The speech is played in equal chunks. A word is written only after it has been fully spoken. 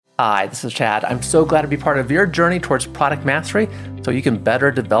Hi, this is Chad. I'm so glad to be part of your journey towards product mastery so you can better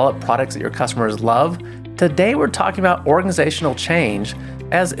develop products that your customers love. Today, we're talking about organizational change.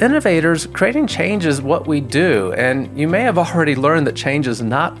 As innovators, creating change is what we do, and you may have already learned that change is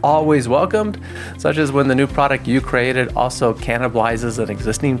not always welcomed, such as when the new product you created also cannibalizes an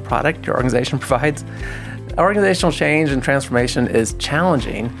existing product your organization provides. Organizational change and transformation is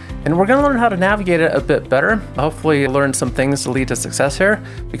challenging, and we're going to learn how to navigate it a bit better. Hopefully, learn some things to lead to success here,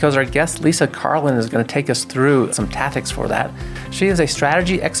 because our guest, Lisa Carlin, is going to take us through some tactics for that. She is a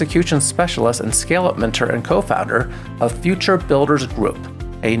strategy execution specialist and scale-up mentor and co-founder of Future Builders Group,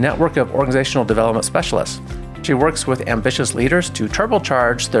 a network of organizational development specialists. She works with ambitious leaders to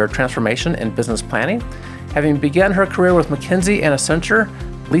turbocharge their transformation and business planning. Having begun her career with McKinsey and Accenture,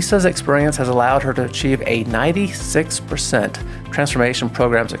 Lisa's experience has allowed her to achieve a 96% transformation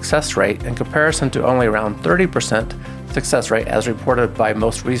program success rate in comparison to only around 30% success rate as reported by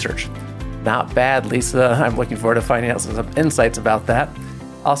most research. Not bad, Lisa. I'm looking forward to finding out some insights about that.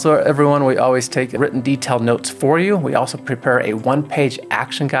 Also, everyone, we always take written detailed notes for you. We also prepare a one-page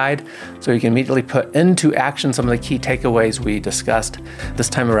action guide so you can immediately put into action some of the key takeaways we discussed. This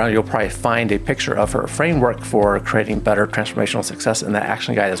time around, you'll probably find a picture of her framework for creating better transformational success in that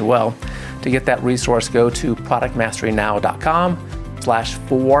action guide as well. To get that resource, go to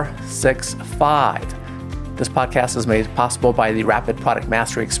productmasterynow.com/465. This podcast is made possible by the Rapid Product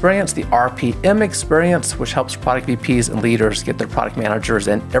Mastery Experience, the RPM Experience, which helps product VPs and leaders get their product managers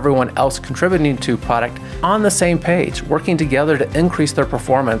and everyone else contributing to product on the same page, working together to increase their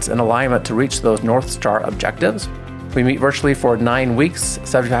performance and alignment to reach those North Star objectives. We meet virtually for 9 weeks,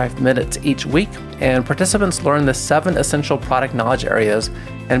 75 minutes each week, and participants learn the 7 essential product knowledge areas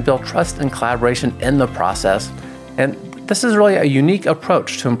and build trust and collaboration in the process. And this is really a unique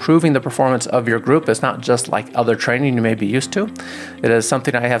approach to improving the performance of your group. It's not just like other training you may be used to. It is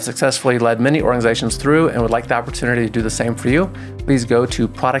something I have successfully led many organizations through and would like the opportunity to do the same for you. Please go to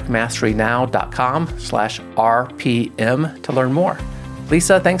productmasterynow.com/RPM to learn more.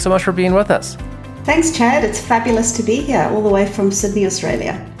 Lisa, thanks so much for being with us. Thanks, Chad. It's fabulous to be here all the way from Sydney,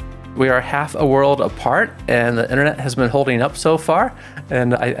 Australia. We are half a world apart, and the internet has been holding up so far,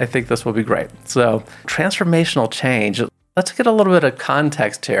 and I think this will be great. So, transformational change. Let's get a little bit of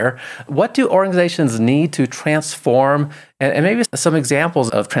context here. What do organizations need to transform, and maybe some examples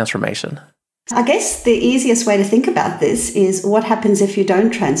of transformation? I guess the easiest way to think about this is what happens if you don't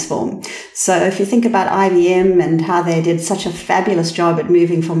transform. So if you think about IBM and how they did such a fabulous job at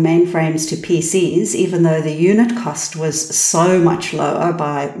moving from mainframes to PCs, even though the unit cost was so much lower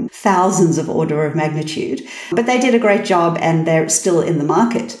by thousands of order of magnitude, but they did a great job and they're still in the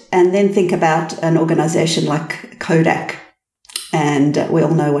market. And then think about an organization like Kodak. And we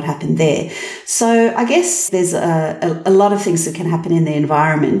all know what happened there. So I guess there's a lot of things that can happen in the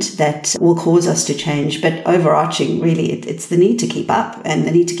environment that will cause us to change. But overarching, really, it's the need to keep up and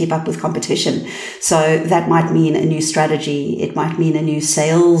the need to keep up with competition. So that might mean a new strategy. It might mean a new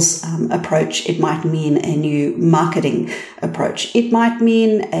sales approach. It might mean a new marketing approach. It might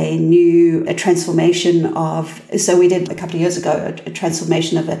mean a transformation of, so we did a couple of years ago, a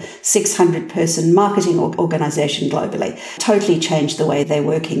transformation of a 600-person marketing organization globally. Totally changed the way they're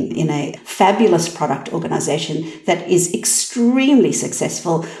working in a fabulous product organization that is extremely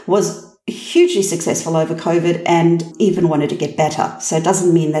successful, was hugely successful over COVID and even wanted to get better. So it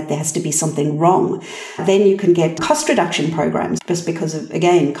doesn't mean that there has to be something wrong. Then you can get cost reduction programs just because of,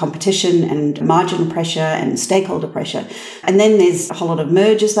 again, competition and margin pressure and stakeholder pressure. And then there's a whole lot of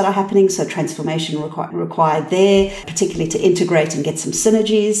mergers that are happening. So transformation required there, particularly to integrate and get some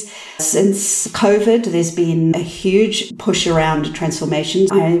synergies. Since COVID, there's been a huge push around transformation.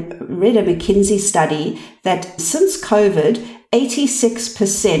 I read a McKinsey study that since COVID,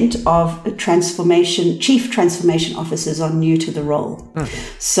 86% of chief transformation officers are new to the role.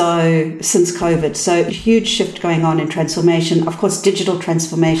 So since COVID, so huge shift going on in transformation. Of course, digital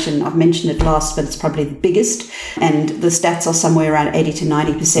transformation, I've mentioned it last, but it's probably the biggest. And the stats are somewhere around 80 to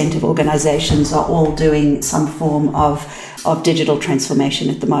 90% of organizations are all doing some form of digital transformation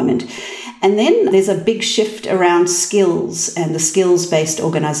at the moment. And then there's a big shift around skills and the skills-based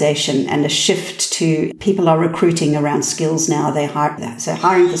organization, and a shift to people are recruiting around skills now. So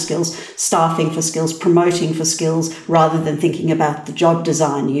hiring for skills, staffing for skills, promoting for skills, rather than thinking about the job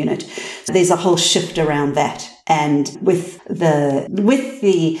design unit. So there's a whole shift around that. And with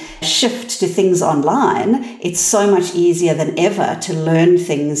the shift to things online, it's so much easier than ever to learn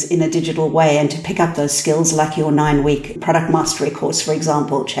things in a digital way and to pick up those skills, like your 9-week product mastery course, for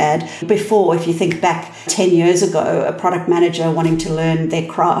example, Chad. Before, if you think back 10 years ago, a product manager wanting to learn their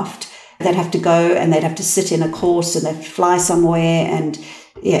craft, they'd have to go and they'd have to sit in a course and they'd fly somewhere, and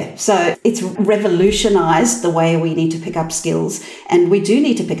Yeah, so it's revolutionized the way we need to pick up skills. And we do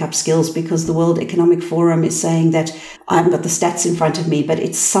need to pick up skills because the World Economic Forum is saying that, I haven't got the stats in front of me, but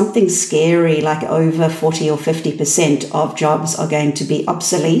it's something scary, like over 40 or 50% of jobs are going to be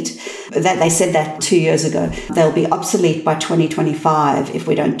obsolete. That they said that 2 years ago. They'll be obsolete by 2025 if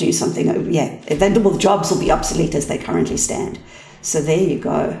we don't do something. Yeah, the jobs will be obsolete as they currently stand. So there you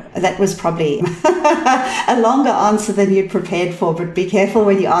go. That was probably a longer answer than you'd prepared for, but be careful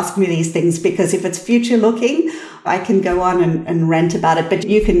when you ask me these things, because if it's future looking, I can go on and rant about it, but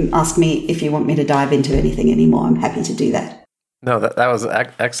you can ask me if you want me to dive into anything anymore. I'm happy to do that. No, that was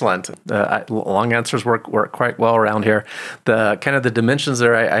excellent. Long answers work quite well around here. The kind of the dimensions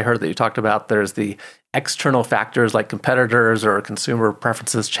there I heard that you talked about, there's the external factors like competitors or consumer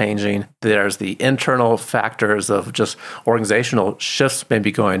preferences changing. There's the internal factors of just organizational shifts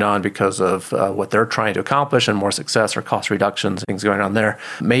maybe going on because of what they're trying to accomplish and more success or cost reductions, things going on there.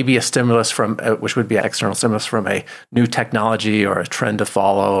 Maybe a stimulus from, which would be an external stimulus from a new technology or a trend to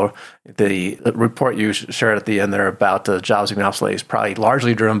follow. The report you shared at the end there about jobs being obsolete is probably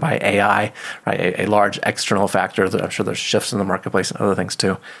largely driven by AI, right? A large external factor that I'm sure there's shifts in the marketplace and other things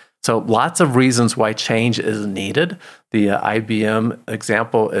too. So lots of reasons why change is needed. The IBM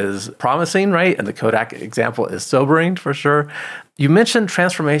example is promising, right? And the Kodak example is sobering for sure. You mentioned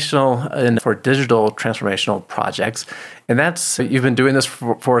transformational and for digital transformational projects. And you've been doing this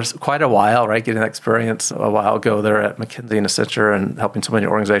for quite a while, right? Getting that experience a while ago there at McKinsey and Accenture and helping so many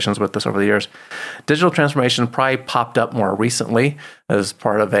organizations with this over the years. Digital transformation probably popped up more recently as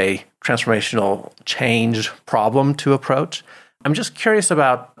part of a transformational change problem to approach. I'm just curious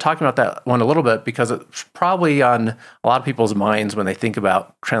about talking about that one a little bit because it's probably on a lot of people's minds when they think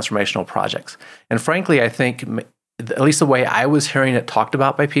about transformational projects. And frankly, I think at least the way I was hearing it talked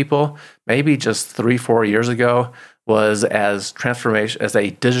about by people, maybe just 3-4 years ago, was as a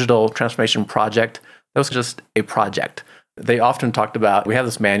digital transformation project. That was just a project. They often talked about, we have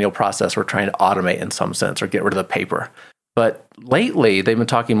this manual process we're trying to automate in some sense or get rid of the paper. But lately, they've been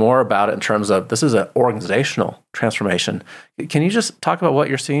talking more about it in terms of this is an organizational transformation. Can you just talk about what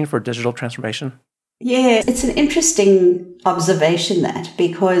you're seeing for digital transformation? Yeah, it's an interesting observation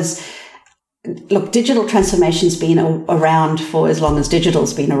because, look, digital transformation's been around for as long as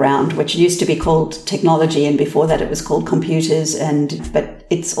digital's been around, which used to be called technology, and before that it was called computers, but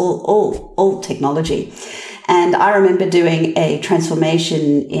it's all technology. And I remember doing a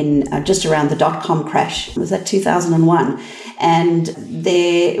transformation in just around the dot-com crash. Was that 2001? And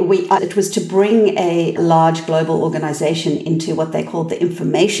it was to bring a large global organization into what they called the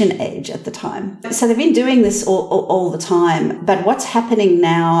information age at the time. So they've been doing this all the time. But what's happening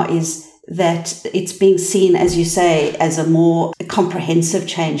now is that it's being seen, as you say, as a more comprehensive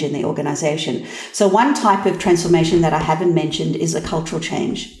change in the organization. So one type of transformation that I haven't mentioned is a cultural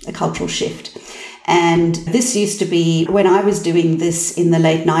change, a cultural shift. And this used to be, when I was doing this in the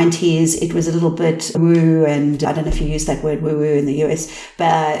late 90s, it was a little bit woo, and I don't know if you use that word woo in the US,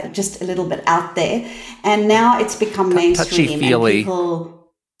 but just a little bit out there. And now it's become mainstream. Touchy-feely.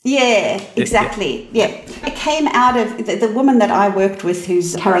 Yeah, exactly. Yeah. It came out of the woman that I worked with,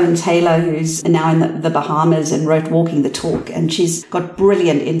 who's Carolyn Taylor, who's now in the Bahamas and wrote Walking the Talk, and she's got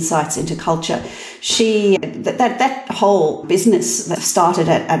brilliant insights into culture. That whole business that started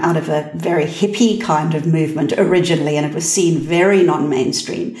out of a very hippie kind of movement originally, and it was seen very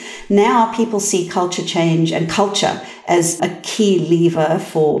non-mainstream. Now people see culture change and culture as a key lever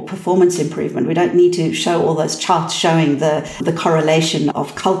for performance improvement. We don't need to show all those charts showing the correlation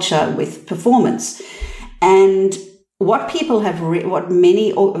of culture with performance. And what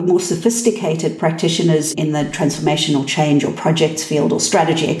many more sophisticated practitioners in the transformational change or projects field or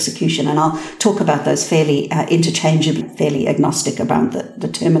strategy execution, and I'll talk about those fairly interchangeably, fairly agnostic about the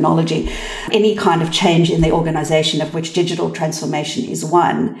terminology, any kind of change in the organization, of which digital transformation is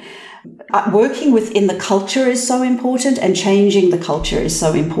one. Working within the culture is so important, and changing the culture is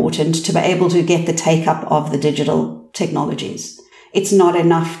so important to be able to get the take-up of the digital technologies. It's not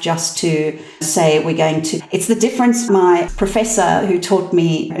enough just to say it's the difference. My professor who taught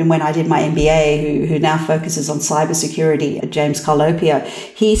me, and when I did my MBA, who now focuses on cybersecurity, James Carlopia,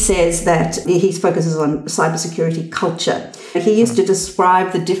 he says that he focuses on cybersecurity culture. He used to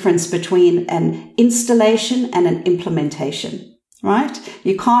describe the difference between an installation and an implementation. Right?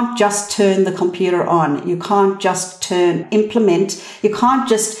 You can't just turn the computer on. You can't just implement. You can't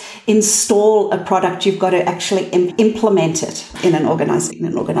just install a product. You've got to actually implement it in an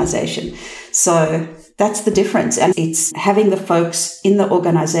organization. So that's the difference. And it's having the folks in the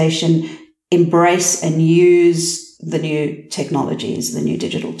organization embrace and use the new technologies, the new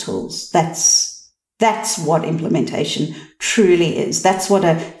digital tools. That's That's what implementation truly is. That's what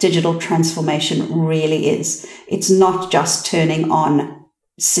a digital transformation really is. It's not just turning on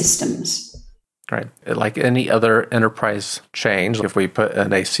systems. Right. Like any other enterprise change, if we put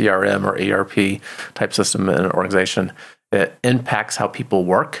in a CRM or ERP type system in an organization, it impacts how people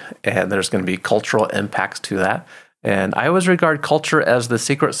work, and there's going to be cultural impacts to that. And I always regard culture as the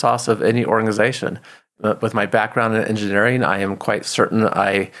secret sauce of any organization. With my background in engineering, I am quite certain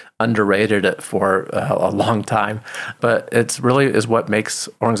I underrated it for a long time. But it's really is what makes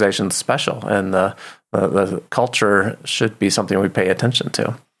organizations special, and the culture should be something we pay attention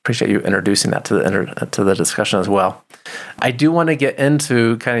to. Appreciate you introducing that to the discussion as well. I do want to get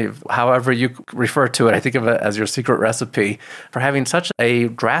into kind of however you refer to it. I think of it as your secret recipe for having such a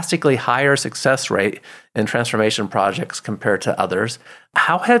drastically higher success rate in transformation projects compared to others.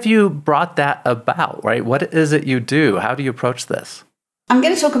 How have you brought that about, right? What is it you do? How do you approach this? I'm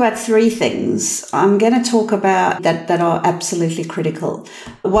going to talk about three things. I'm going to talk about that are absolutely critical.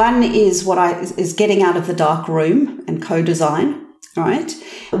 One is is getting out of the dark room and co-design. All right.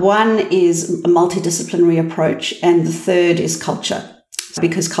 One is a multidisciplinary approach, and the third is culture,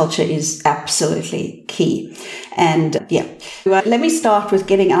 because culture is absolutely key. And let me start with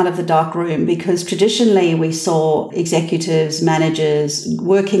getting out of the dark room, because traditionally we saw executives, managers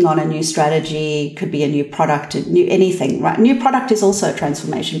working on a new strategy, could be a new product, new anything, right? New product is also a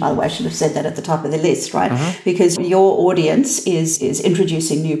transformation, by the way. I should have said that at the top of the list, right? Mm-hmm. Because your audience is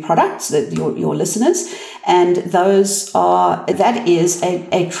introducing new products, your listeners, and that is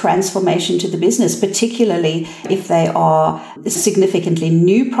a transformation to the business, particularly if they are significantly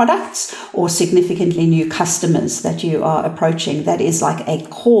new products or significantly new customers that you are approaching. That is like a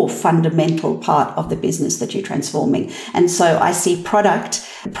core fundamental part of the business that you're transforming. And so I see product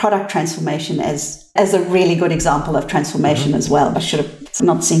transformation as a really good example of transformation as well. I should have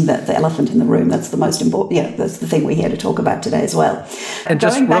not seen the elephant in the room. That's the most important. That's the thing we're here to talk about today as well. And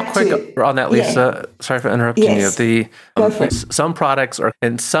just real quick on that, Lisa, sorry for interrupting you. Some products are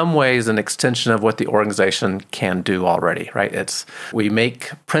in some ways an extension of what the organization can do already, right? We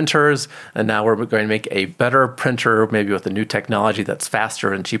make printers, and now we're going to make a better printer, maybe with a new technology that's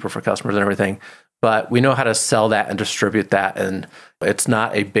faster and cheaper for customers and everything. But we know how to sell that and distribute that, and it's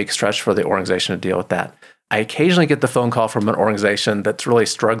not a big stretch for the organization to deal with that. I occasionally get the phone call from an organization that's really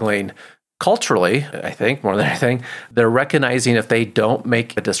struggling culturally, I think, more than anything. They're recognizing if they don't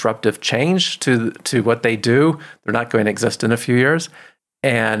make a disruptive change to what they do, they're not going to exist in a few years.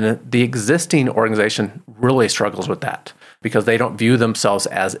 And the existing organization really struggles with that because they don't view themselves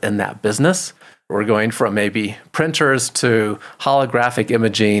as in that business. We're going from maybe printers to holographic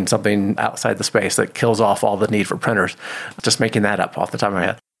imaging, something outside the space that kills off all the need for printers. Just making that up off the top of my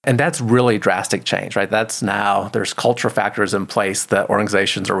head. And that's really drastic change, right? There's culture factors in place that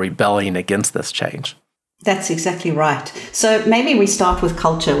organizations are rebelling against this change. That's exactly right. So maybe we start with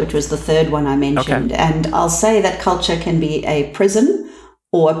culture, which was the third one I mentioned. Okay. And I'll say that culture can be a prison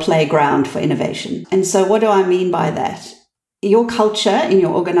or a playground for innovation. And so what do I mean by that? Your culture in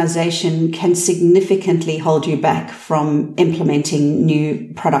your organization can significantly hold you back from implementing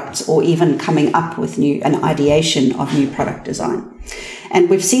new products or even coming up with an ideation of new product design. And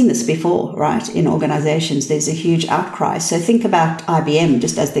we've seen this before, right? In organizations, there's a huge outcry. So think about IBM,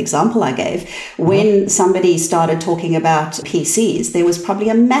 just as the example I gave. When somebody started talking about PCs, there was probably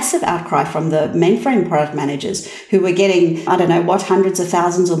a massive outcry from the mainframe product managers who were getting, hundreds of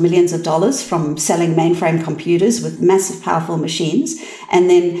thousands or millions of dollars from selling mainframe computers with massive, powerful machines. And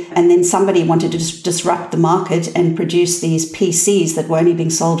then somebody wanted to disrupt the market and produce these PCs that were only being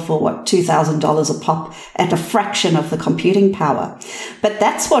sold for, $2,000 a pop at a fraction of the computing power. But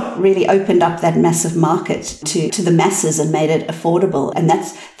that's what really opened up that massive market to the masses and made it affordable. And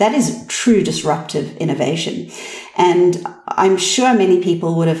that is true disruptive innovation. And I'm sure many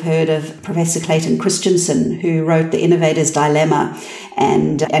people would have heard of Professor Clayton Christensen, who wrote The Innovator's Dilemma.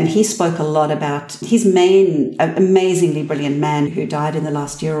 And he spoke a lot about his amazingly brilliant man who died in the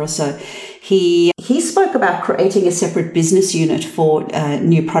last year or so. He spoke about creating a separate business unit for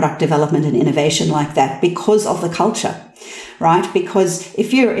new product development and innovation like that because of the culture. Right? Because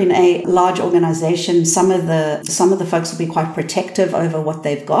if you're in a large organization, some of the folks will be quite protective over what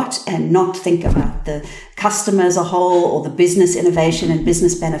they've got and not think about the customer as a whole or the business innovation and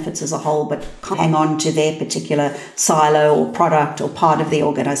business benefits as a whole, but hang on to their particular silo or product or part of the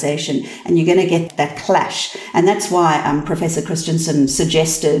organization. And you're going to get that clash. And that's why Professor Christensen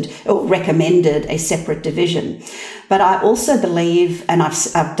suggested or recommended a separate division. But I also believe, and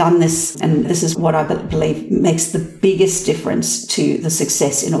I've done this, and this is what I believe makes the biggest difference to the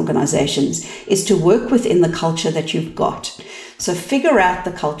success in organizations, is to work within the culture that you've got. So figure out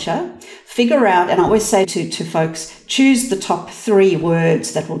the culture, figure out, and I always say to folks, choose the top 3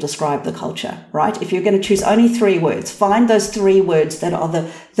 words that will describe the culture, right? If you're going to choose only 3 words, find those 3 words that are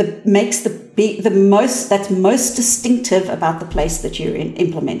that's most distinctive about the place that you're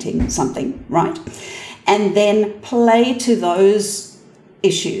implementing something, right? And then play to those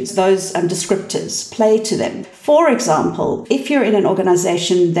issues, those descriptors, play to them. For example, if you're in an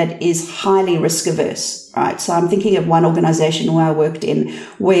organization that is highly risk averse, right? So I'm thinking of one organization where I worked in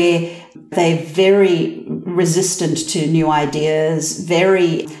where they're very resistant to new ideas,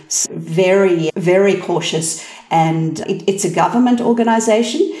 very, very, very cautious. And it's a government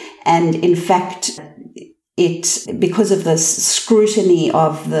organization. And in fact, because of the scrutiny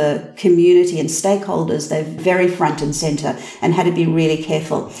of the community and stakeholders, they're very front and center and had to be really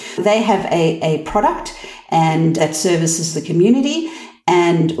careful. They have a product and that services the community,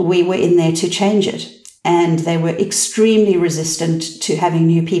 and we were in there to change it. And they were extremely resistant to having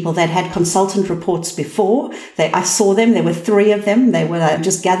new people. They'd had consultant reports before. I saw them. There were 3 of them. They were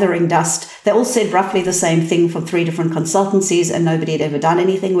just gathering dust. They all said roughly the same thing from 3 different consultancies, and nobody had ever done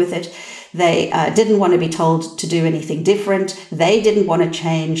anything with it. They didn't want to be told to do anything different. They didn't want to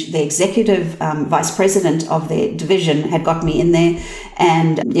change. The executive vice president of their division had got me in there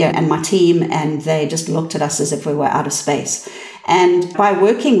and my team, and they just looked at us as if we were out of space. And by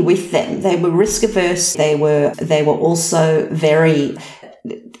working with them, they were risk averse. They were also very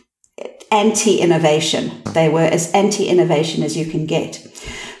anti-innovation. They were as anti-innovation as you can get.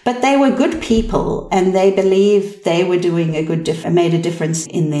 But they were good people, and they believed they were doing made a difference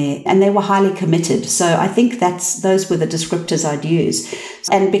in there, and they were highly committed. So I think those were the descriptors I'd use.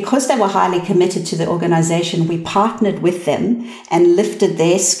 And because they were highly committed to the organization, we partnered with them and lifted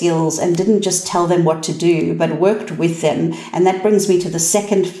their skills and didn't just tell them what to do, but worked with them. And that brings me to the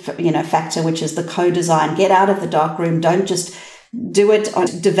second, factor, which is the co-design. Get out of the dark room. Don't just do it,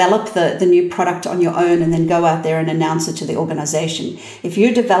 develop the new product on your own and then go out there and announce it to the organization. If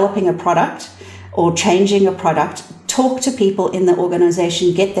you're developing a product or changing a product, talk to people in the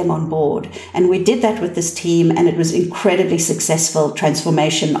organization, get them on board. And we did that with this team, and it was incredibly successful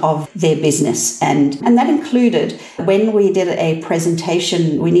transformation of their business. And that included when we did a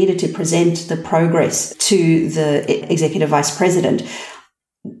presentation, we needed to present the progress to the executive vice president.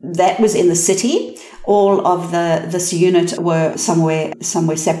 That was in the city. All of this unit were somewhere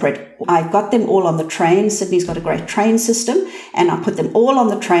separate. I got them all on the train. Sydney's got a great train system, and I put them all on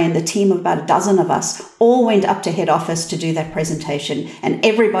the train. The team of about a dozen of us all went up to head office to do that presentation, and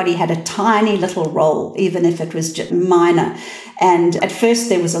everybody had a tiny little role, even if it was just minor. And at first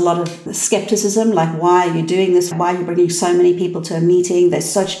there was a lot of skepticism, like, why are you doing this? Why are you bringing so many people to a meeting? They're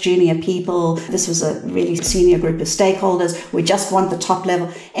such junior people. This was a really senior group of stakeholders. We just want the top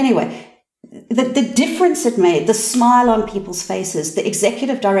level. Anyway, the difference it made, the smile on people's faces, the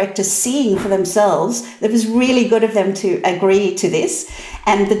executive director seeing for themselves, it was really good of them to agree to this,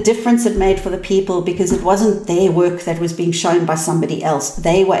 and the difference it made for the people, because it wasn't their work that was being shown by somebody else.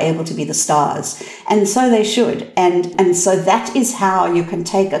 They were able to be the stars, and so they should. And so that is how you can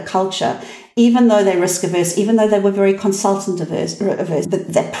take a culture, even though they're risk averse, even though they were very consultant averse,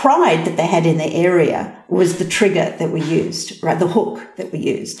 but that pride that they had in their area was the trigger that we used, right? The hook that we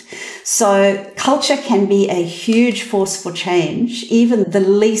used. So culture can be a huge force for change, even the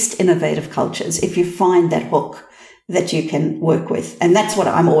least innovative cultures, if you find that hook that you can work with. And that's what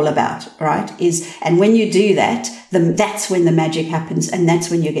I'm all about, right? And when you do that, that's when the magic happens, and that's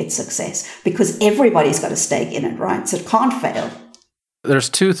when you get success, because everybody's got a stake in it, right? So it can't fail.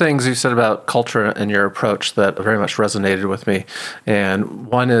 There's 2 things you said about culture and your approach that very much resonated with me. And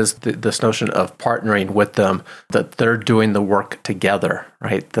one is this notion of partnering with them, that they're doing the work together,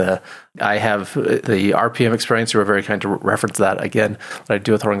 right? I have the RPM experience. You were very kind to reference that again, that I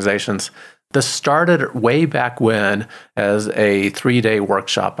do with organizations. This started way back when as a 3-day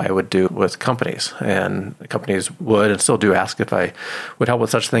workshop I would do with companies. And companies would and still do ask if I would help with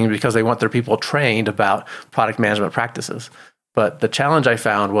such things because they want their people trained about product management practices. But the challenge I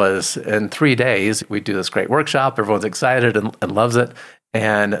found was in 3 days, we do this great workshop, everyone's excited and loves it,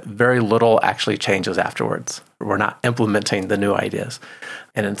 and very little actually changes afterwards. We're not implementing the new ideas.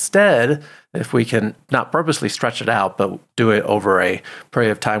 And instead, if we can not purposely stretch it out, but do it over a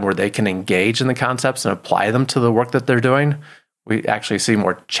period of time where they can engage in the concepts and apply them to the work that they're doing, we actually see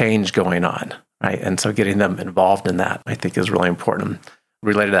more change going on, right? And so getting them involved in that, I think, is really important.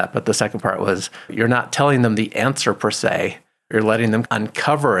 Related to that, but the second part was you're not telling them the answer per se. You're letting them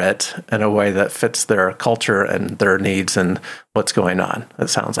uncover it in a way that fits their culture and their needs and what's going on. It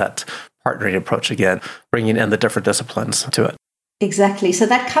sounds that partnering approach again, bringing in the different disciplines to it. Exactly. So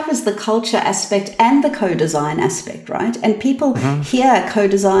that covers the culture aspect and the co-design aspect, right? And people hear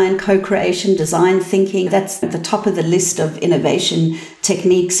co-design, co-creation, design thinking. That's at the top of the list of innovation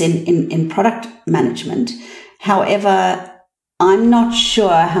techniques in product management. However, I'm not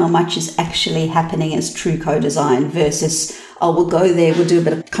sure how much is actually happening as true co-design versus, we'll go there, we'll do a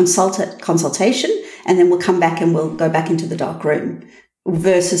bit of consultation, and then we'll come back and we'll go back into the dark room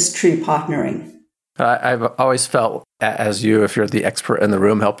versus true partnering. I've always felt, as you, if you're the expert in the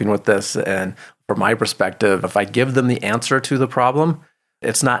room helping with this, and from my perspective, if I give them the answer to the problem,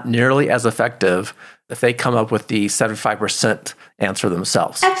 it's not nearly as effective if they come up with the 75% answer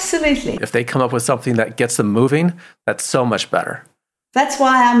themselves. Absolutely. If they come up with something that gets them moving, that's so much better. That's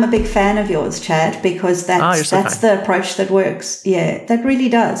why I'm a big fan of yours, Chad, because that's the approach that works. Yeah, that really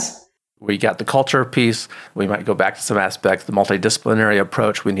does. We got the culture piece. We might go back to some aspects, the multidisciplinary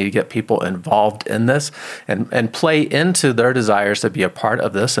approach. We need to get people involved in this and play into their desires to be a part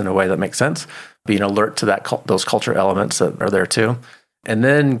of this in a way that makes sense, being alert to those culture elements that are there too. And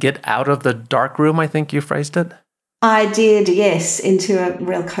then get out of the dark room, I think you phrased it. I did, yes, into a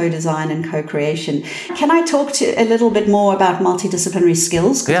real co-design and co-creation. Can I talk to a little bit more about multidisciplinary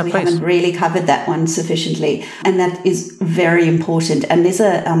skills? Because we haven't really covered that one sufficiently. And that is very important. And there's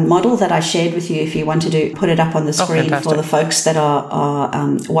a model that I shared with you if you want to put it up on the screen for the folks that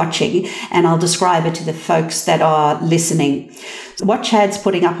are watching. And I'll describe it to the folks that are listening. What Chad's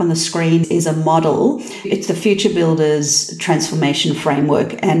putting up on the screen is a model. It's the Future Builders Transformation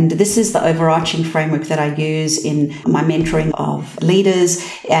Framework. And this is the overarching framework that I use in my mentoring of leaders.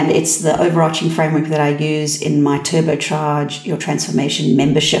 And it's the overarching framework that I use in my Turbocharge Your Transformation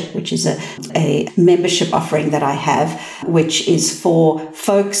membership, which is a membership offering that I have, which is for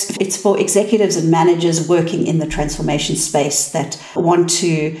folks, it's for executives and managers working in the transformation space that want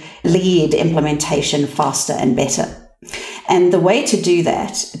to lead implementation faster and better. And the way to do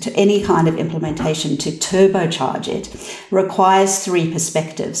that, to any kind of implementation, to turbocharge it, requires three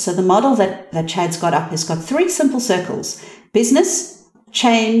perspectives. So the model that Chad's got up has got three simple circles: business,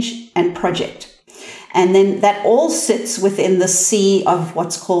 change, and project. And then that all sits within the sea of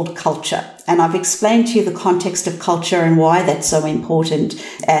what's called culture. And I've explained to you the context of culture and why that's so important,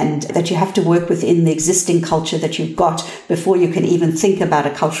 and that you have to work within the existing culture that you've got before you can even think about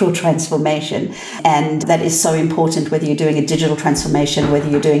a cultural transformation. And that is so important, whether you're doing a digital transformation, whether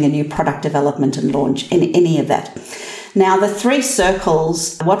you're doing a new product development and launch, in any of that. Now, the three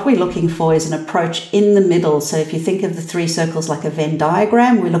circles, what we're looking for is an approach in the middle. So if you think of the three circles like a Venn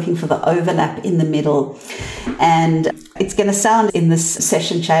diagram, we're looking for the overlap in the middle. And it's going to sound in this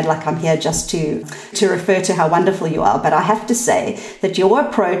session, Chad, like I'm here just to refer to how wonderful you are. But I have to say that your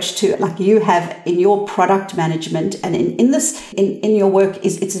approach to, like you have in your product management and in your work,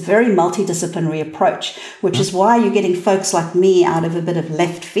 it's a very multidisciplinary approach, which is why you're getting folks like me out of a bit of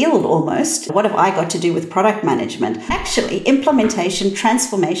left field almost. What have I got to do with product management? Actually, implementation,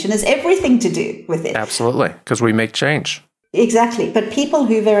 transformation has everything to do with it. Absolutely, because we make change. Exactly. But people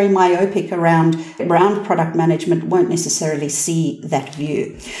who are very myopic around product management won't necessarily see that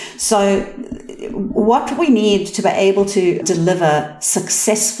view. So what we need to be able to deliver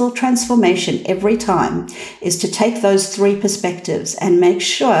successful transformation every time is to take those three perspectives and make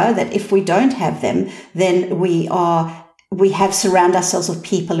sure that if we don't have them, then we surround ourselves with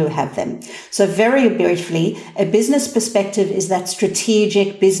people who have them. So very briefly, a business perspective is that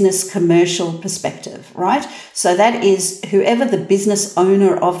strategic business commercial perspective, right? So that is whoever the business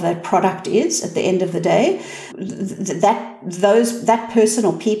owner of that product is at the end of the day, that person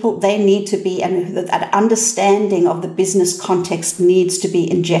or people, they need to be, and that understanding of the business context needs to be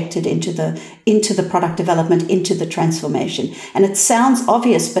injected into the product development, into the transformation. And it sounds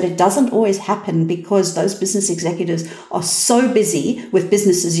obvious, but it doesn't always happen because those business executives are so busy with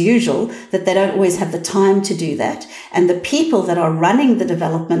business as usual that they don't always have the time to do that. And the people that are running the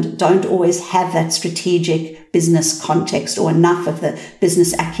development don't always have that strategic business context or enough of the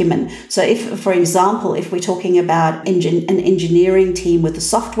business acumen. So if, for example, if we're talking about an engineering team with a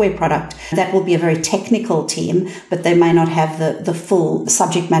software product, that will be a very technical team, but they may not have the full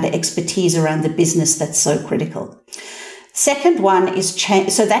subject matter expertise around the business that's so critical. Second one is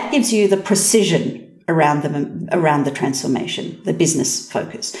change. So that gives you the precision around the transformation, the business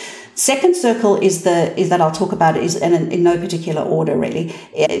focus. Second circle is that I'll talk about is in no particular order really.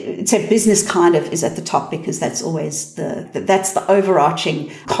 It's a business kind of is at the top because that's always that's the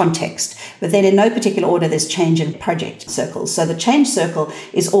overarching context. But then in no particular order, there's change and project circles. So the change circle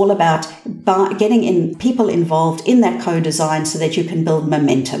is all about getting in people involved in that co-design so that you can build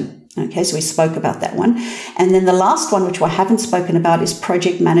momentum. Okay, so we spoke about that one. And then the last one, which I haven't spoken about, is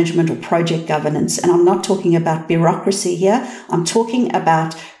project management or project governance. And I'm not talking about bureaucracy here. I'm talking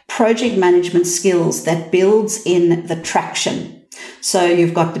about project management skills that builds in the traction. So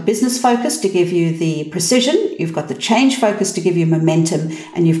you've got the business focus to give you the precision, you've got the change focus to give you momentum,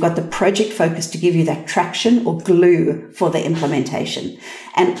 and you've got the project focus to give you that traction or glue for the implementation.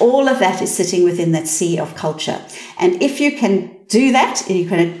 And all of that is sitting within that C of culture. And if you can do that and you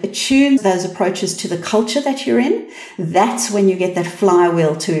can attune those approaches to the culture that you're in, that's when you get that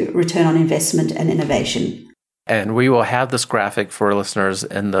flywheel to return on investment and innovation. And we will have this graphic for listeners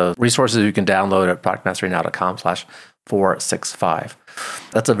in the resources you can download at productmasterynow.com/465.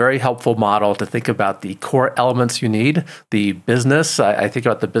 That's a very helpful model to think about the core elements you need. The business, I think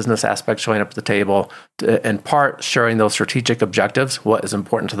about the business aspect showing up at the table, in part sharing those strategic objectives, what is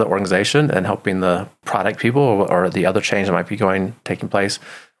important to the organization, and helping the product people or the other change that might be taking place,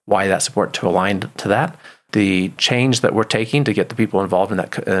 why that's important to align to that. The change that we're taking to get the people involved in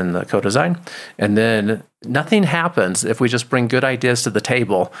the co-design. And then nothing happens if we just bring good ideas to the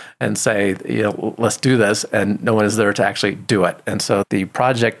table and say, let's do this, and no one is there to actually do it. And so the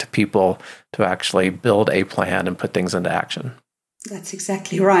project people to actually build a plan and put things into action. That's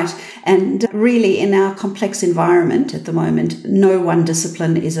exactly right. And really, in our complex environment at the moment, no one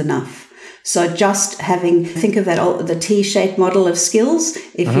discipline is enough. So just think of that, the T-shaped model of skills.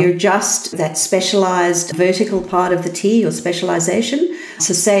 If you're just that specialized vertical part of the T or specialization,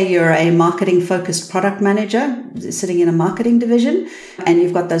 so say you're a marketing focused product manager sitting in a marketing division and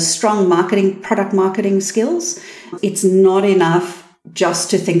you've got those strong product marketing skills, it's not enough just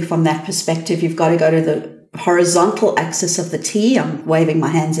to think from that perspective. You've got to go to the horizontal axis of the T. I'm waving my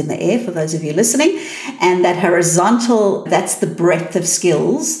hands in the air for those of you listening. And that horizontal, that's the breadth of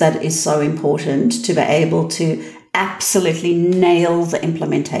skills that is so important to be able to absolutely nail the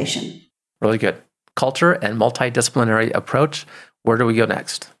implementation. Really good. Culture and multidisciplinary approach. Where do we go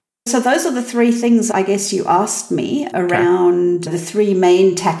next? So those are the three things I guess you asked me around the three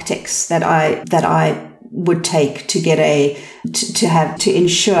main tactics that I would take to get to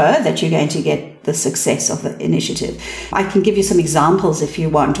ensure that you're going to get the success of the initiative. I can give you some examples if you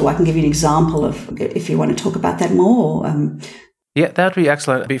want, or I can give you an example of if you want to talk about that more. Yeah, that would be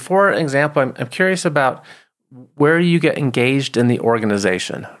excellent. Before an example, I'm curious about where you get engaged in the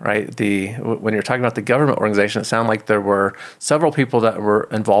organization, right? When you're talking about the government organization, it sounded like there were several people that were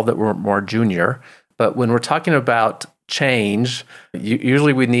involved that were more junior. But when we're talking about change,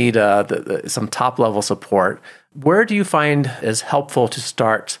 usually we need some top-level support. Where do you find is helpful to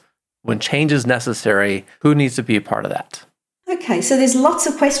start when change is necessary? Who needs to be a part of that? Okay, so there's lots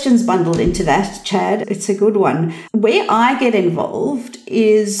of questions bundled into that, Chad. It's a good one. Where I get involved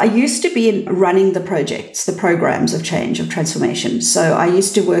is I used to be running the projects, the programs of change, of transformation. So I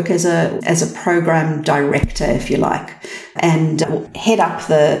used to work as a program director, if you like, and head up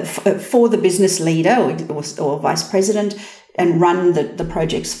for the business leader or vice president and run the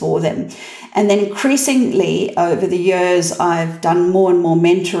projects for them. And then increasingly over the years, I've done more and more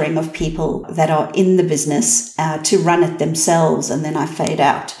mentoring of people that are in the business to run it themselves, and then I fade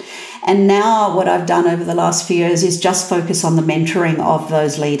out. And now what I've done over the last few years is just focus on the mentoring of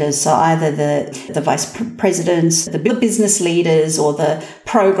those leaders. So either the vice presidents, the business leaders, or the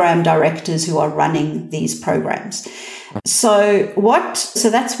program directors who are running these programs. So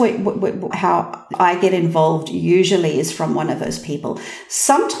that's how I get involved usually is from one of those people.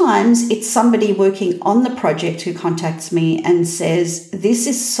 Sometimes it's somebody working on the project who contacts me and says, "This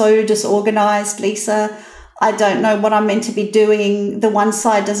is so disorganized, Lisa. I don't know what I'm meant to be doing. The one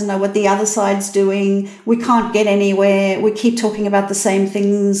side doesn't know what the other side's doing. We can't get anywhere. We keep talking about the same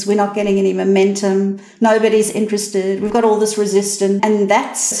things. We're not getting any momentum. Nobody's interested. We've got all this resistance." And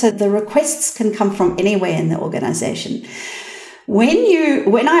so the requests can come from anywhere in the organization.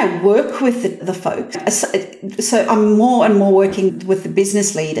 When I work with the folks, so I'm more and more working with the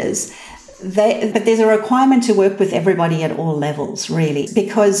business leaders, but there's a requirement to work with everybody at all levels, really,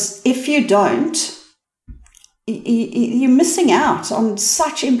 because if you don't, you're missing out on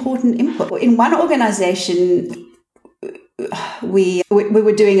such important input. In one organization, we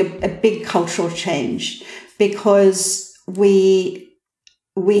were doing a big cultural change because we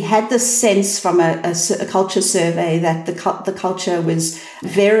had the sense from a culture survey that the culture was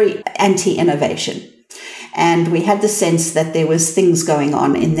very anti-innovation. And we had the sense that there was things going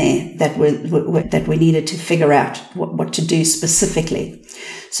on in there that we needed to figure out what to do specifically.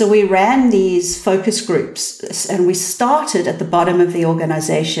 So we ran these focus groups, and we started at the bottom of the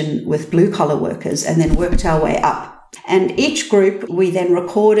organization with blue-collar workers and then worked our way up. And each group, we then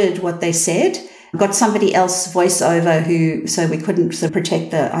recorded what they said, got somebody else voiceover so we couldn't sort of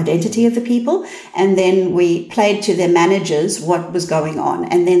protect the identity of the people. And then we played to their managers what was going on.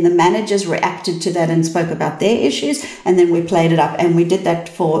 And then the managers reacted to that and spoke about their issues. And then we played it up. And we did that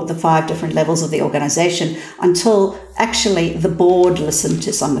for the 5 different levels of the organization until actually the board listened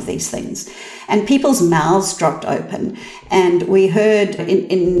to some of these things. And people's mouths dropped open. And we heard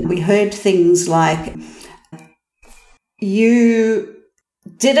we heard things like, you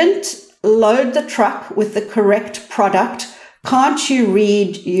didn't load the truck with the correct product. Can't you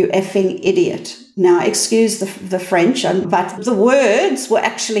read, you effing idiot? Now, excuse the French, but the words were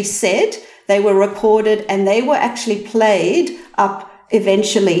actually said, they were recorded, and they were actually played up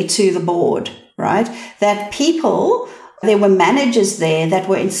eventually to the board, right? That there were managers there that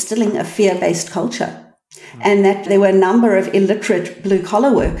were instilling a fear-based culture. And that there were a number of illiterate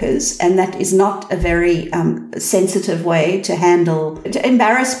blue-collar workers, and that is not a very sensitive way to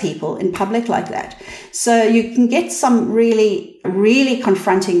embarrass people in public like that. So you can get some really, really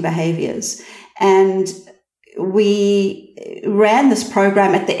confronting behaviors. And we ran this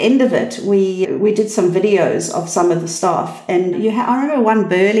program. At the end of it, we did some videos of some of the staff. And I remember one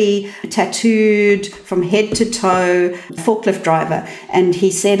burly, tattooed from head to toe, forklift driver. And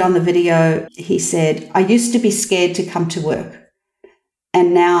he said on the video, I used to be scared to come to work.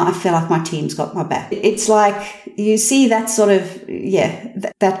 And now I feel like my team's got my back. It's like you see that sort of,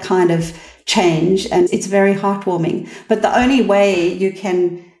 that kind of change. And it's very heartwarming. But the only way you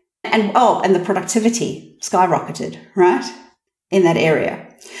can... And the productivity skyrocketed, right, in that area.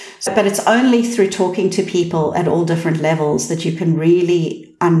 But it's only through talking to people at all different levels that you can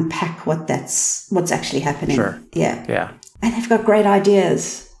really unpack what's actually happening. Sure. Yeah. And they've got great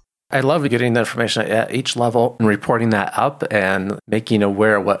ideas. I love getting the information at each level and reporting that up and making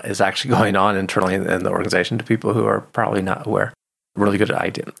aware what is actually going on internally in the organization to people who are probably not aware. Really good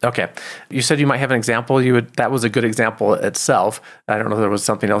idea. Okay. You said you might have an example. That was a good example itself. I don't know if there was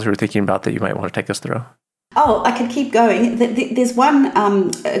something else you were thinking about that you might want to take us through. Oh, I could keep going. There's one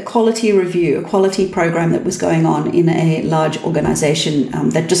quality review, a quality program that was going on in a large organization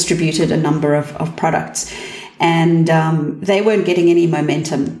that distributed a number of products. And they weren't getting any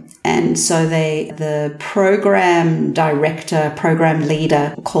momentum. And so the program director, program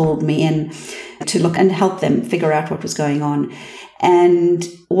leader called me in to look and help them figure out what was going on. And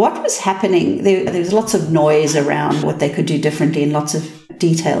what was happening, there was lots of noise around what they could do differently and lots of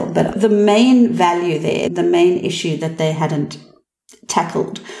detail. But the main value there, the main issue that they hadn't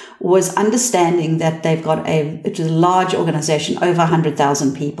tackled was understanding that they've got a large organization, over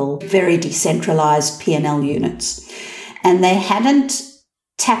 100,000 people, very decentralized P&L units. And they hadn't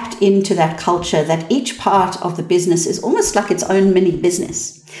tapped into that culture that each part of the business is almost like its own mini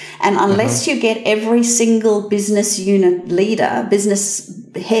business. And unless you get every single business unit leader, business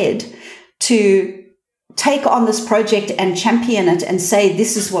head to take on this project and champion it and say,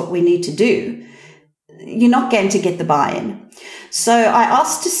 this is what we need to do, you're not going to get the buy-in. So I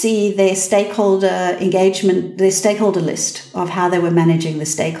asked to see their stakeholder engagement, their stakeholder list of how they were managing the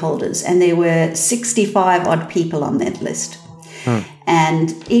stakeholders. And there were 65 odd people on that list.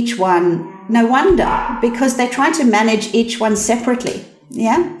 And each one, no wonder, because they're trying to manage each one separately.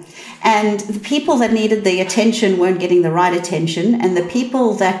 Yeah. And the people that needed the attention weren't getting the right attention. And the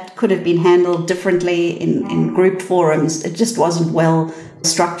people that could have been handled differently in group forums, it just wasn't well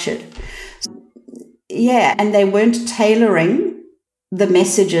structured. Yeah. And they weren't tailoring the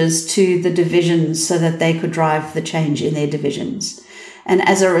messages to the divisions so that they could drive the change in their divisions. And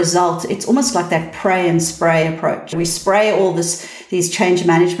as a result, it's almost like that pray and spray approach. We spray all these change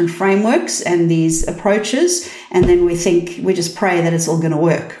management frameworks and these approaches, and then we just pray that it's all going to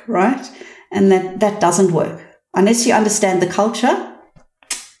work, right? And that doesn't work. Unless you understand the culture.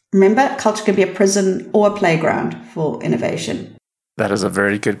 Remember, culture can be a prison or a playground for innovation. That is a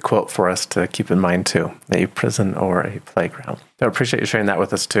very good quote for us to keep in mind too, a prison or a playground. I appreciate you sharing that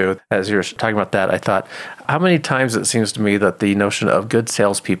with us too. As you were talking about that, I thought, how many times it seems to me that the notion of good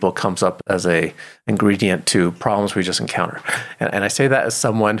salespeople comes up as a ingredient to problems we just encounter. And I say that as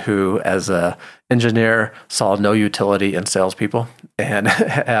someone who, as an engineer, saw no utility in salespeople and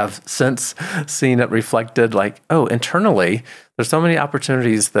have since seen it reflected like, internally, there's so many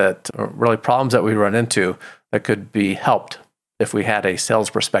opportunities that are really problems that we run into that could be helped if we had a sales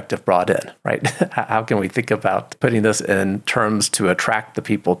perspective brought in, right? How can we think about putting this in terms to attract the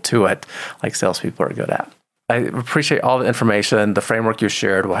people to it like salespeople are good at? I appreciate all the information, the framework you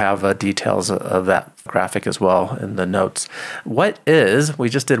shared. We'll have details of that graphic as well in the notes. We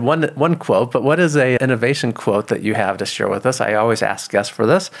just did one quote, but what is an innovation quote that you have to share with us? I always ask guests for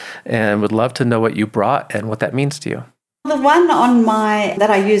this and would love to know what you brought and what that means to you. The one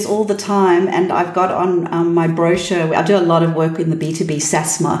that I use all the time, and I've got on my brochure, I do a lot of work in the B2B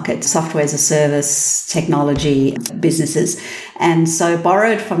SaaS market, software as a service, technology businesses. And so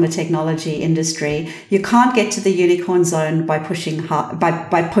borrowed from the technology industry, you can't get to the unicorn zone by pushing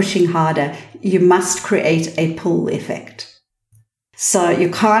harder. You must create a pull effect. So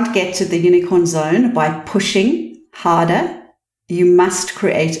you can't get to the unicorn zone by pushing harder. You must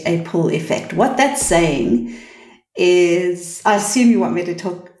create a pull effect. What that's saying is, I assume you want me to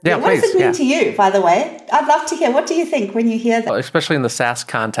talk. Yeah, what does it mean to you, by the way? I'd love to hear. What do you think when you hear that? Well, especially in the SaaS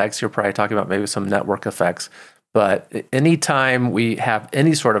context, you're probably talking about maybe some network effects. But anytime we have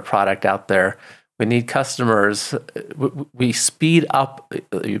any sort of product out there, we need customers. We speed up,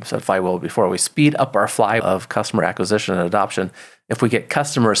 you said flywheel before, we speed up our flywheel of customer acquisition and adoption if we get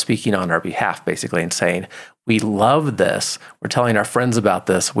customers speaking on our behalf, basically, and saying, we love this. We're telling our friends about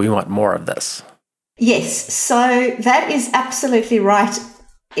this. We want more of this. Yes, so that is absolutely right.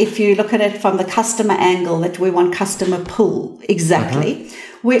 If you look at it from the customer angle, that we want customer pull, exactly.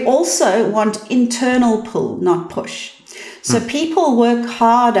 Mm-hmm. We also want internal pull, not push. So people work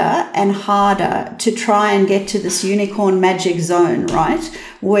harder and harder to try and get to this unicorn magic zone, right?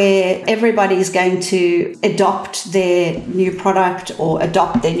 Where everybody's going to adopt their new product or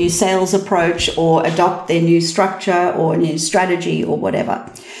adopt their new sales approach or adopt their new structure or new strategy or whatever.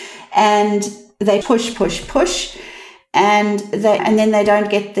 And they push, and then they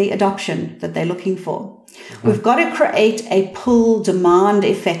don't get the adoption that they're looking for. We've got to create a pull demand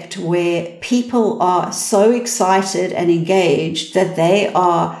effect where people are so excited and engaged that they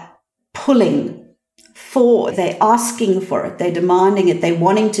are pulling for, they're asking for it, they're demanding it, they're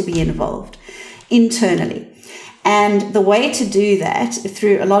wanting to be involved internally. And the way to do that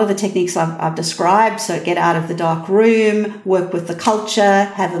through a lot of the techniques I've described, so get out of the dark room, work with the culture,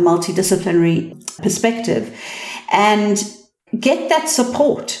 have a multidisciplinary perspective, and get that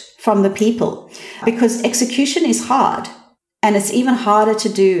support from the people, because execution is hard and it's even harder to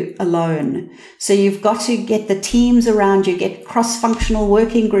do alone. So you've got to get the teams around you, get cross-functional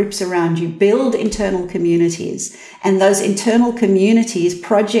working groups around you, build internal communities, and those internal communities,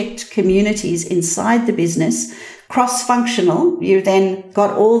 project communities inside the business, cross-functional, you then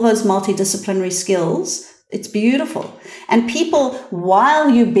got all those multidisciplinary skills. It's beautiful. And people, while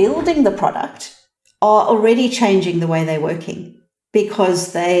you're building the product, are already changing the way they're working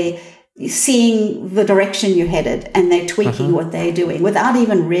because they seeing the direction you're headed and they're tweaking what they're doing without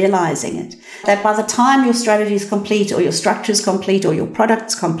even realizing it. That by the time your strategy is complete or your structure is complete or your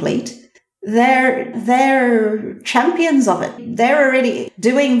product's complete, they're champions of it. They're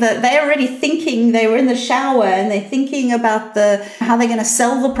already thinking, they were in the shower and they're thinking about how they're going to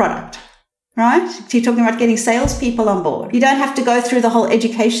sell the product, right? So you're talking about getting salespeople on board. You don't have to go through the whole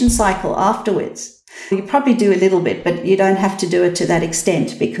education cycle afterwards. You probably do a little bit, but you don't have to do it to that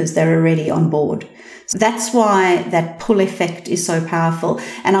extent because they're already on board. So that's why that pull effect is so powerful.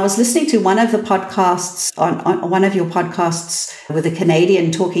 And I was listening to one of the podcasts on one of your podcasts with a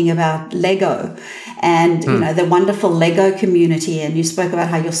Canadian talking about Lego and, you know, the wonderful Lego community. And you spoke about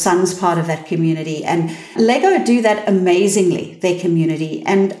how your son's part of that community, and Lego do that amazingly, their community.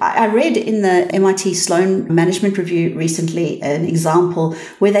 And I read in the MIT Sloan Management Review recently an example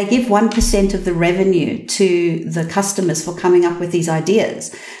where they give 1% of the revenue to the customers for coming up with these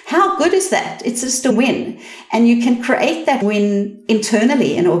ideas. How good is that? It's just a win. And you can create that win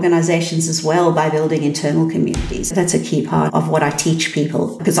internally in organizations as well by building internal communities. That's a key part of what I teach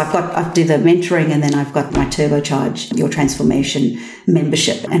people, because I do the mentoring, and then I've got my Turbocharge Your Transformation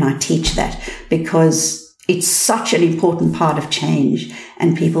membership, and I teach that because it's such an important part of change,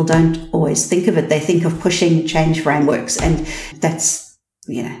 and people don't always think of it. They think of pushing change frameworks, and that's,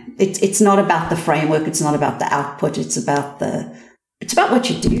 you know, it's not about the framework. It's not about the output. It's about what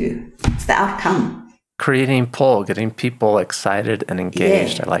you do. It's the outcome. Creating pull, getting people excited and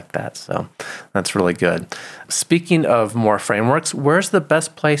engaged. Yeah. I like that. So that's really good. Speaking of more frameworks, where's the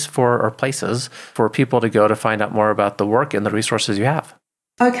best place places for people to go to find out more about the work and the resources you have?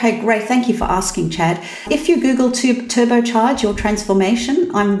 Okay, great. Thank you for asking, Chad. If you Google Turbocharge Your Transformation,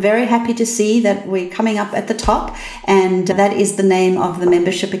 I'm very happy to see that we're coming up at the top, and that is the name of the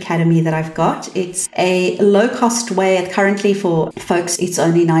membership academy that I've got. It's a low-cost way. Currently for folks, it's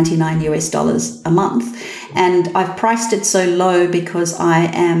only $99 a month, and I've priced it so low because I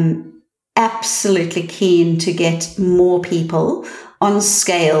am absolutely keen to get more people on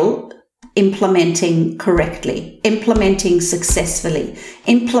scale implementing correctly, implementing successfully,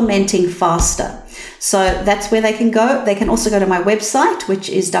 implementing faster. So that's where they can go. They can also go to my website, which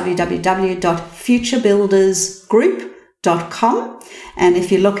is www.futurebuildersgroup.com. And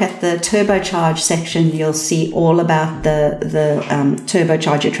if you look at the Turbocharge section, you'll see all about the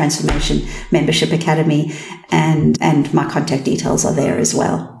Turbocharge Your Transformation Membership Academy, and my contact details are there as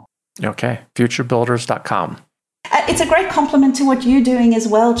well. Okay, futurebuilders.com. It's a great compliment to what you're doing as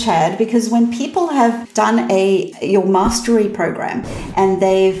well, Chad, because when people have done your mastery program and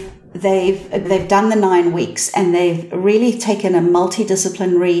they've done the 9 weeks and they've really taken a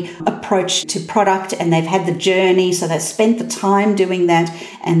multidisciplinary approach to product, and they've had the journey, so they've spent the time doing that,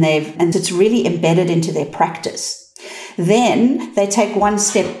 and it's really embedded into their practice. Then they take one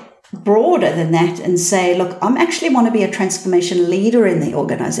step broader than that and say, look, I actually want to be a transformation leader in the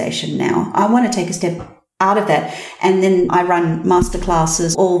organization now. I want to take a step out of that. And then I run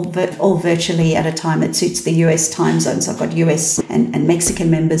masterclasses all virtually at a time that suits the US time zones. I've got US and Mexican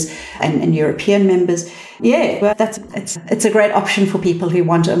members and European members. Yeah, well, it's a great option for people who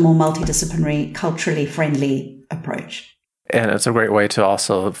want a more multidisciplinary, culturally friendly approach. And it's a great way to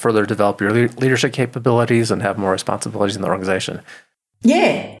also further develop your leadership capabilities and have more responsibilities in the organization.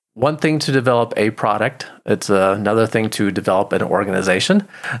 Yeah. One thing to develop a product, it's another thing to develop an organization.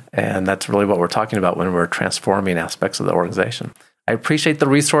 And that's really what we're talking about when we're transforming aspects of the organization. I appreciate the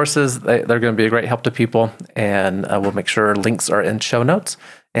resources. They're going to be a great help to people. And we'll make sure links are in show notes.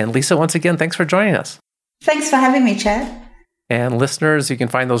 And Lisa, once again, thanks for joining us. Thanks for having me, Chad. And listeners, you can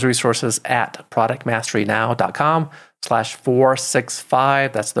find those resources at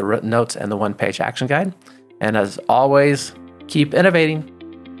productmasterynow.com/465. That's the written notes and the one-page action guide. And as always, keep innovating.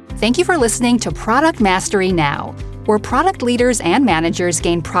 Thank you for listening to Product Mastery Now, where product leaders and managers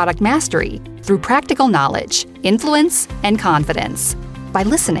gain product mastery through practical knowledge, influence, and confidence. By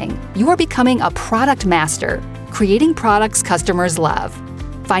listening, you are becoming a product master, creating products customers love.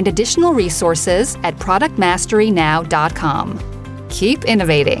 Find additional resources at productmasterynow.com. Keep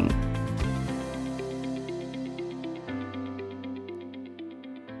innovating.